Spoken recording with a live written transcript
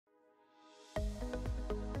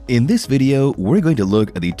In this video, we're going to look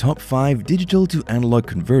at the top 5 digital to analog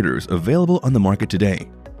converters available on the market today.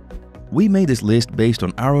 We made this list based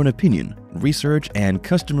on our own opinion, research, and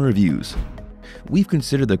customer reviews. We've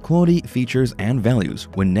considered the quality, features, and values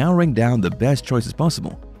when narrowing down the best choices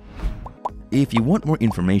possible. If you want more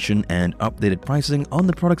information and updated pricing on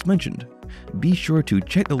the products mentioned, be sure to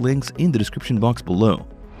check the links in the description box below.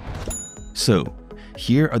 So,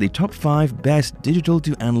 here are the top 5 best digital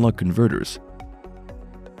to analog converters.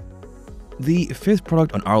 The 5th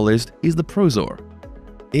product on our list is the PROZOR.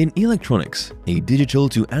 In electronics, a digital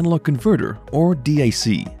to analog converter, or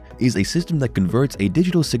DAC, is a system that converts a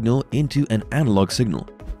digital signal into an analog signal.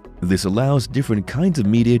 This allows different kinds of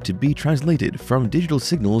media to be translated from digital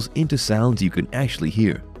signals into sounds you can actually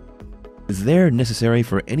hear. They're necessary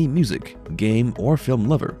for any music, game, or film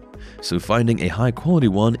lover, so finding a high-quality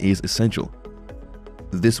one is essential.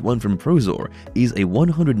 This one from PROZOR is a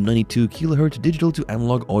 192 kHz digital to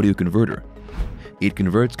analog audio converter. It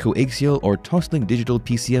converts coaxial or toslink digital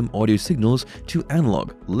PCM audio signals to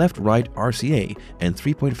analog, left-right RCA, and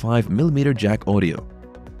 3.5mm jack audio.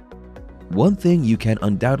 One thing you can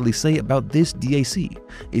undoubtedly say about this DAC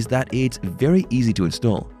is that it's very easy to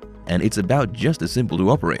install, and it's about just as simple to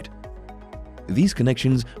operate. These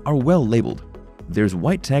connections are well labeled. There's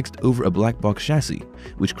white text over a black box chassis,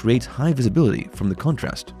 which creates high visibility from the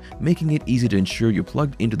contrast, making it easy to ensure you're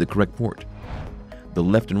plugged into the correct port. The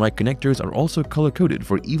left and right connectors are also color-coded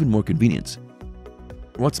for even more convenience.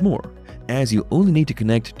 What's more, as you only need to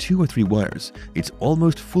connect 2 or 3 wires, it's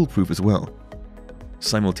almost foolproof as well.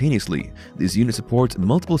 Simultaneously, this unit supports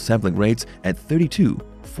multiple sampling rates at 32,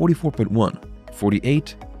 44.1,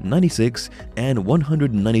 48, 96, and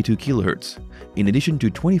 192 kHz, in addition to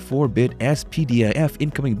 24-bit SPDIF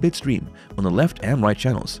incoming bit stream on the left and right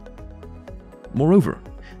channels. Moreover,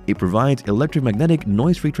 it provides electromagnetic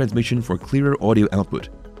noise-free transmission for clearer audio output.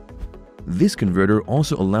 This converter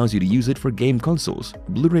also allows you to use it for game consoles,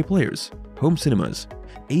 Blu-ray players, home cinemas,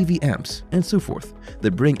 AV amps, and so forth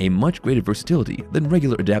that bring a much greater versatility than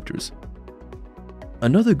regular adapters.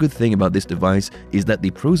 Another good thing about this device is that the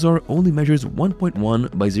PROZOR only measures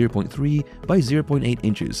 1.1 by 0.3 by 0.8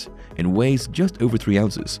 inches and weighs just over 3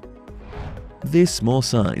 ounces. This small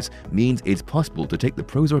size means it's possible to take the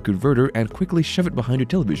PROZOR converter and quickly shove it behind your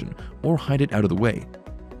television or hide it out of the way.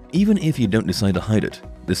 Even if you don't decide to hide it,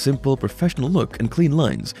 the simple professional look and clean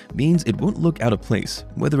lines means it won't look out of place,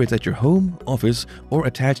 whether it's at your home, office, or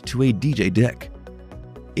attached to a DJ deck.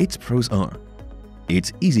 Its pros are: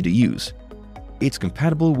 it's easy to use, it's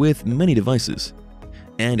compatible with many devices,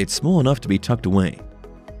 and it's small enough to be tucked away.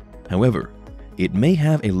 However, it may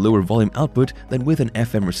have a lower volume output than with an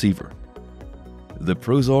FM receiver. The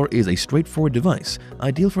PROZOR is a straightforward device,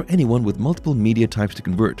 ideal for anyone with multiple media types to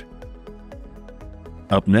convert.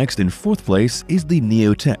 Up next in 4th place is the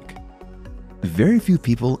Neoteck. Very few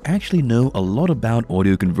people actually know a lot about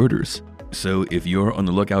audio converters, so if you're on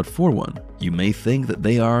the lookout for one, you may think that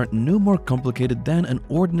they are no more complicated than an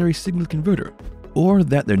ordinary signal converter, or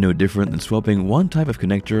that they're no different than swapping one type of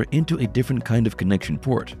connector into a different kind of connection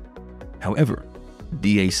port. However,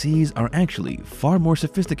 DACs are actually far more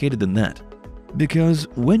sophisticated than that, because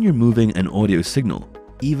when you're moving an audio signal,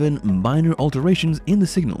 even minor alterations in the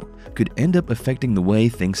signal could end up affecting the way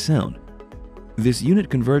things sound. This unit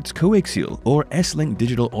converts coaxial or S-link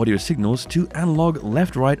digital audio signals to analog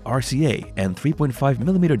left-right RCA and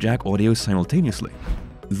 3.5mm jack audio simultaneously.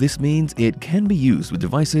 This means it can be used with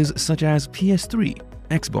devices such as PS3,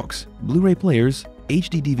 Xbox, Blu-ray players,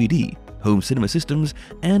 HD DVD, home cinema systems,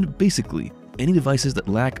 and basically any devices that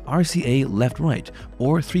lack RCA left-right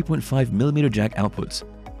or 3.5mm jack outputs.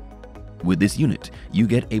 With this unit, you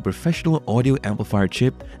get a professional audio amplifier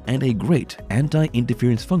chip and a great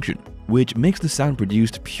anti-interference function, which makes the sound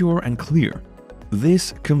produced pure and clear.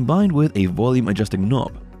 This, combined with a volume adjusting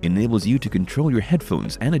knob, enables you to control your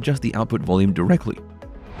headphones and adjust the output volume directly.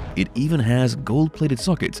 It even has gold-plated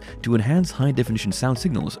sockets to enhance high-definition sound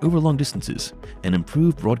signals over long distances and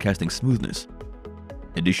improve broadcasting smoothness.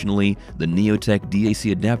 Additionally, the Neoteck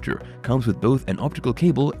DAC adapter comes with both an optical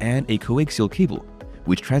cable and a coaxial cable,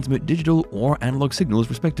 which transmit digital or analog signals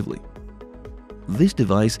respectively. This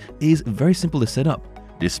device is very simple to set up,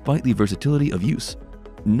 despite the versatility of use.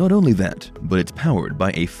 Not only that, but it's powered by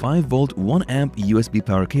a 5V 1A USB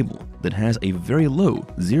power cable that has a very low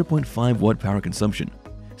 0.5 watt power consumption,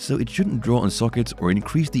 so it shouldn't draw on sockets or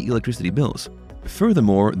increase the electricity bills.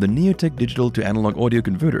 Furthermore, the Neoteck digital to analog audio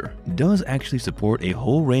converter does actually support a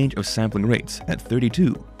whole range of sampling rates at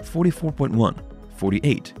 32, 44.1,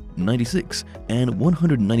 48, 96, and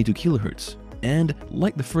 192 kHz, and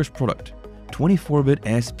like the first product, 24-bit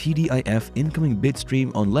SPDIF incoming bit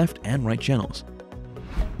stream on left and right channels.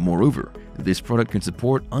 Moreover, this product can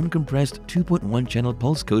support uncompressed 2.1 channel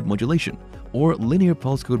pulse code modulation or linear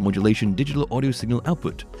pulse code modulation digital audio signal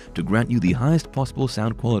output to grant you the highest possible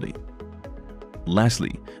sound quality.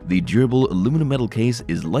 Lastly, the durable aluminum metal case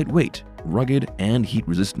is lightweight, rugged, and heat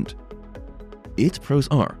resistant. Its pros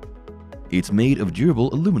are: it's made of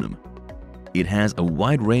durable aluminum, it has a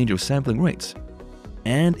wide range of sampling rates,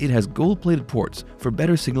 and it has gold-plated ports for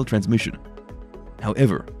better signal transmission.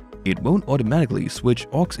 However, it won't automatically switch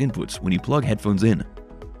aux inputs when you plug headphones in.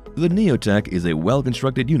 The Neoteck is a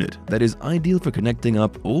well-constructed unit that is ideal for connecting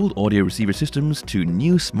up old audio receiver systems to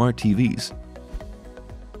new smart TVs.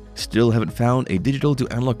 Still haven't found a digital to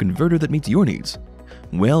analog converter that meets your needs?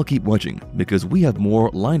 Well, keep watching because we have more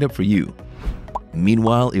lined up for you.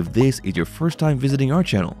 Meanwhile, if this is your first time visiting our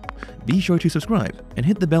channel, be sure to subscribe and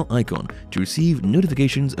hit the bell icon to receive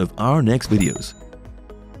notifications of our next videos.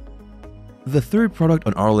 The third product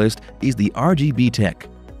on our list is the RGBTEK.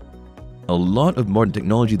 A lot of modern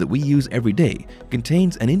technology that we use every day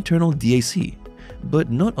contains an internal DAC,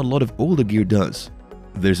 but not a lot of older gear does.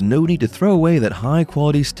 There's no need to throw away that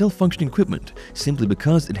high-quality, still-functioning equipment simply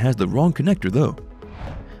because it has the wrong connector though.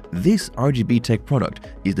 This RGBTEK product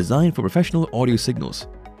is designed for professional audio signals.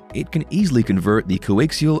 It can easily convert the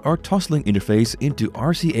coaxial or toslink interface into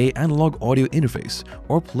RCA analog audio interface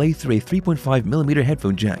or play through a 3.5mm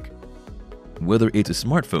headphone jack. Whether it's a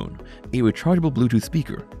smartphone, a rechargeable Bluetooth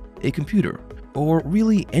speaker, a computer, or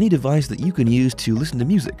really any device that you can use to listen to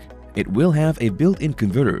music, it will have a built-in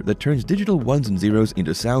converter that turns digital ones and zeros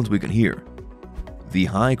into sounds we can hear. The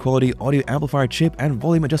high-quality audio amplifier chip and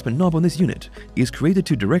volume adjustment knob on this unit is created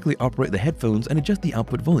to directly operate the headphones and adjust the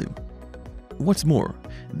output volume. What's more,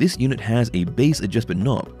 this unit has a bass adjustment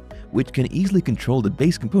knob, which can easily control the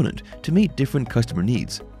bass component to meet different customer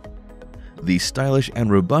needs. The stylish and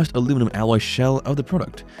robust aluminum alloy shell of the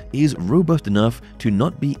product is robust enough to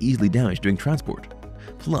not be easily damaged during transport.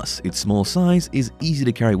 Plus, its small size is easy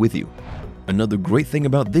to carry with you. Another great thing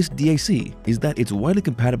about this DAC is that it's widely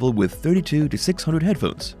compatible with 32 to 600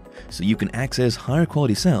 headphones, so you can access higher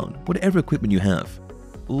quality sound whatever equipment you have.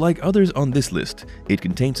 Like others on this list, it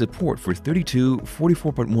contains support for 32,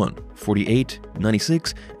 44.1, 48,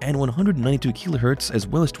 96, and 192 kHz as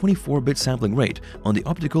well as 24-bit sampling rate on the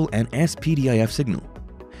optical and SPDIF signal.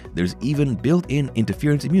 There's even built-in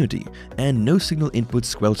interference immunity and no signal input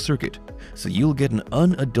squelch circuit, so you'll get an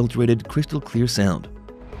unadulterated crystal clear sound.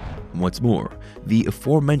 What's more, the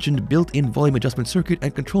aforementioned built-in volume adjustment circuit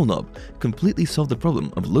and control knob completely solve the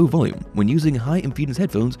problem of low volume when using high-impedance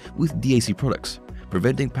headphones with DAC products,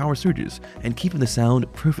 preventing power surges and keeping the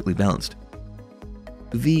sound perfectly balanced.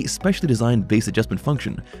 The specially designed bass adjustment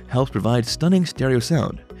function helps provide stunning stereo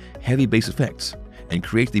sound, heavy bass effects, and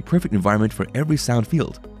creates the perfect environment for every sound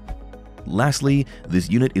field. Lastly, this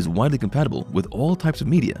unit is widely compatible with all types of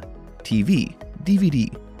media: TV, DVD,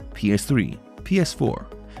 PS3, PS4,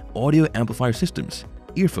 audio amplifier systems,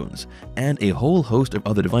 earphones, and a whole host of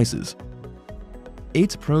other devices.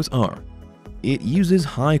 Its pros are: it uses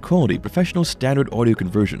high-quality professional standard audio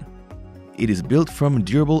conversion. It is built from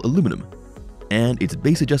durable aluminum, and its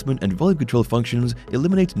bass adjustment and volume control functions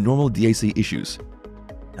eliminate normal DAC issues.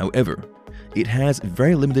 However, it has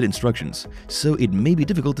very limited instructions, so it may be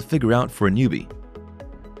difficult to figure out for a newbie.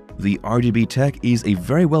 The RGBTEK is a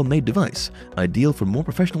very well-made device, ideal for more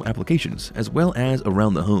professional applications as well as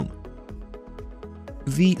around the home.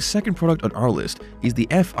 The second product on our list is the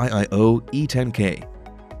FiiO E10K.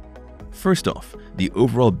 First off, the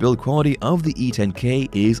overall build quality of the E10K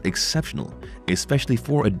is exceptional, especially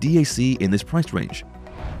for a DAC in this price range.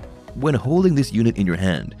 When holding this unit in your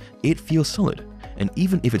hand, it feels solid, and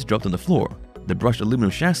even if it's dropped on the floor, the brushed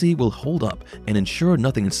aluminum chassis will hold up and ensure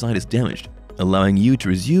nothing inside is damaged, allowing you to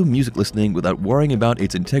resume music listening without worrying about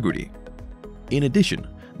its integrity. In addition,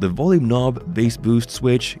 the volume knob, bass boost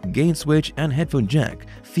switch, gain switch, and headphone jack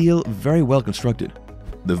feel very well constructed.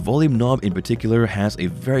 The volume knob in particular has a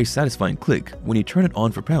very satisfying click when you turn it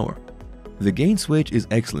on for power. The gain switch is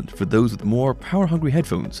excellent for those with more power-hungry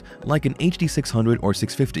headphones like an HD 600 or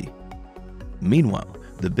 650. Meanwhile,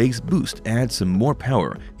 the bass boost adds some more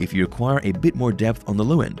power if you require a bit more depth on the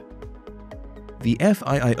low end. The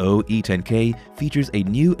FiiO E10K features a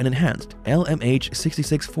new and enhanced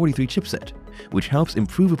LMH6643 chipset, which helps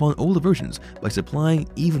improve upon older versions by supplying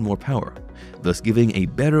even more power, thus giving a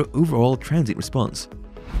better overall transient response.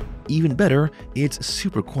 Even better, it's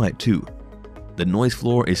super quiet too. The noise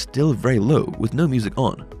floor is still very low with no music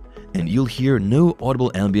on, and you'll hear no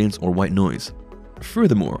audible ambience or white noise.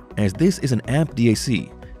 Furthermore, as this is an amp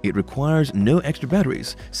DAC, it requires no extra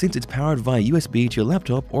batteries since it's powered via USB to your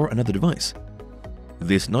laptop or another device.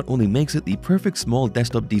 This not only makes it the perfect small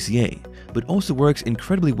desktop DCA, but also works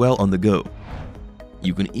incredibly well on the go.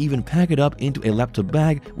 You can even pack it up into a laptop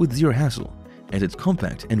bag with zero hassle, as it's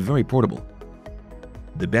compact and very portable.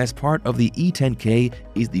 The best part of the E10K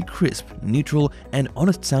is the crisp, neutral, and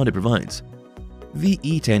honest sound it provides. The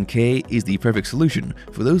E10K is the perfect solution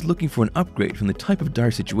for those looking for an upgrade from the type of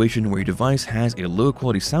dire situation where your device has a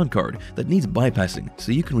low-quality sound card that needs bypassing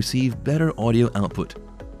so you can receive better audio output.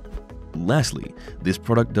 Lastly, this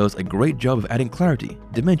product does a great job of adding clarity,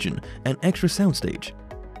 dimension, and extra soundstage.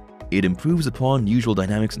 It improves upon usual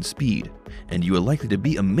dynamics and speed, and you are likely to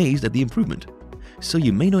be amazed at the improvement, so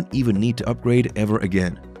you may not even need to upgrade ever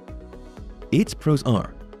again. Its pros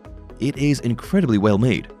are: it is incredibly well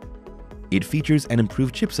made, it features an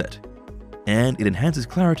improved chipset, and it enhances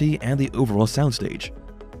clarity and the overall soundstage.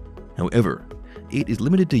 However, it is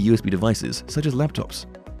limited to USB devices such as laptops.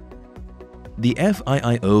 The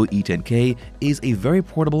FiiO E10K is a very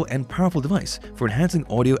portable and powerful device for enhancing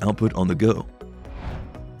audio output on the go.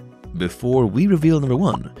 Before we reveal number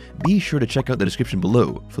 1, be sure to check out the description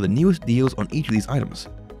below for the newest deals on each of these items.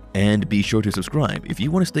 And be sure to subscribe if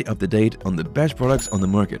you want to stay up to date on the best products on the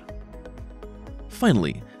market.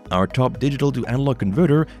 Finally, our top digital to analog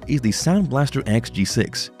converter is the Sound BlasterX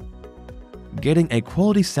G6. Getting a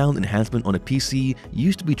quality sound enhancement on a PC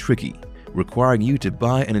used to be tricky, requiring you to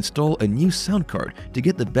buy and install a new sound card to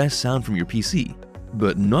get the best sound from your PC,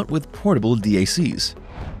 but not with portable DACs.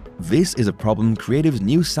 This is a problem Creative's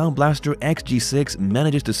new Sound BlasterX G6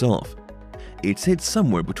 manages to solve. It sits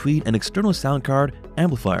somewhere between an external sound card,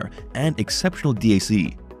 amplifier, and exceptional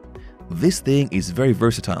DAC. This thing is very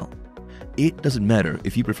versatile. It doesn't matter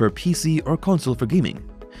if you prefer PC or console for gaming.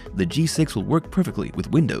 The G6 will work perfectly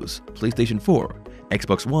with Windows, PlayStation 4,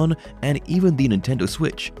 Xbox One, and even the Nintendo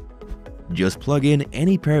Switch. Just plug in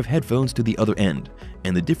any pair of headphones to the other end,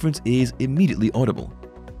 and the difference is immediately audible.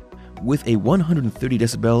 With a 130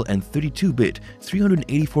 decibel and 32-bit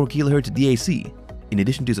 384 kHz DAC, in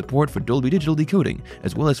addition to support for Dolby Digital decoding,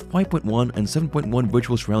 as well as 5.1 and 7.1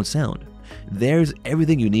 virtual surround sound, there's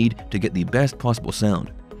everything you need to get the best possible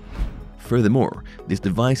sound. Furthermore, this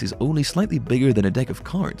device is only slightly bigger than a deck of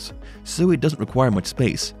cards, so it doesn't require much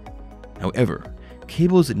space. However,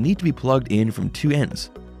 cables need to be plugged in from two ends.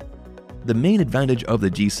 The main advantage of the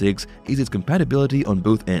G6 is its compatibility on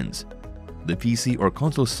both ends. The PC or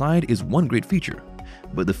console side is one great feature,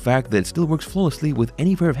 but the fact that it still works flawlessly with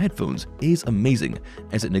any pair of headphones is amazing,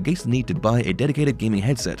 as it negates the need to buy a dedicated gaming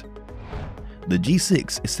headset. The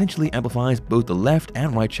G6 essentially amplifies both the left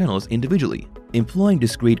and right channels individually, employing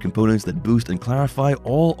discrete components that boost and clarify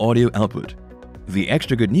all audio output. The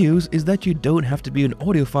extra good news is that you don't have to be an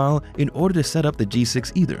audiophile in order to set up the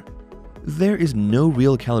G6 either. There is no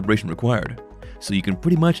real calibration required, so you can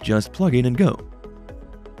pretty much just plug in and go.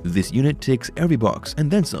 This unit ticks every box and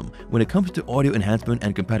then some when it comes to audio enhancement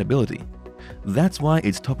and compatibility. That's why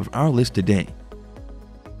it's top of our list today.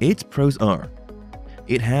 Its pros are: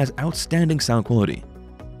 it has outstanding sound quality,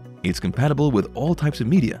 it's compatible with all types of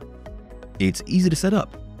media, it's easy to set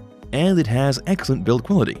up, and it has excellent build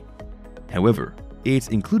quality. However, its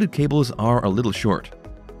included cables are a little short.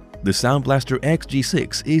 The Sound BlasterX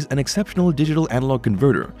G6 is an exceptional digital analog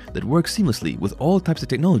converter that works seamlessly with all types of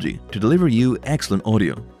technology to deliver you excellent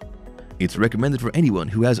audio. It's recommended for anyone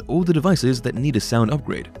who has older devices that need a sound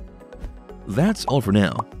upgrade. That's all for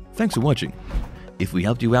now. Thanks for watching. If we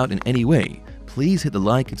helped you out in any way, please hit the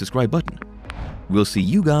like and subscribe button. We'll see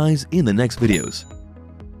you guys in the next videos.